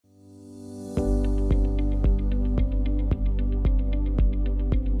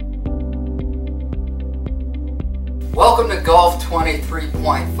Welcome to Golf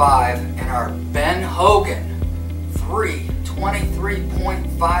 23.5 and our Ben Hogan 3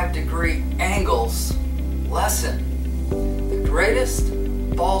 23.5 degree angles lesson. The greatest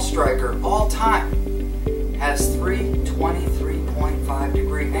ball striker of all time has 3 23.5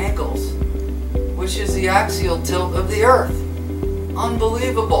 degree angles, which is the axial tilt of the earth.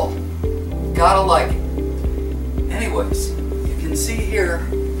 Unbelievable. Gotta like it. Anyways, you can see here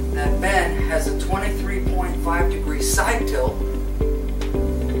that Ben has a 23.5 degree side tilt,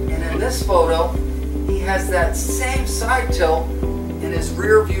 and in this photo he has that same side tilt in his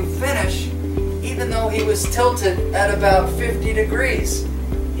rear view finish. Even though he was tilted at about 50 degrees,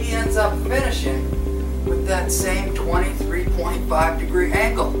 he ends up finishing with that same 23.5 degree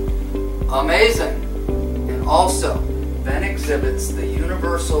angle. Amazing. And also, Ben exhibits the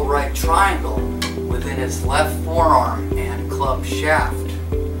universal right triangle within his left forearm and club shaft.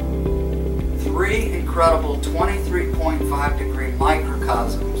 3 incredible 23.5 degree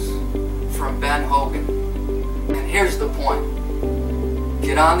microcosms from Ben Hogan. And here's the point.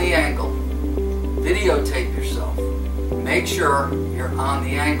 Get on the angle. Videotape yourself. Make sure you're on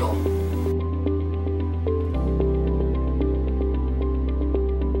the angle.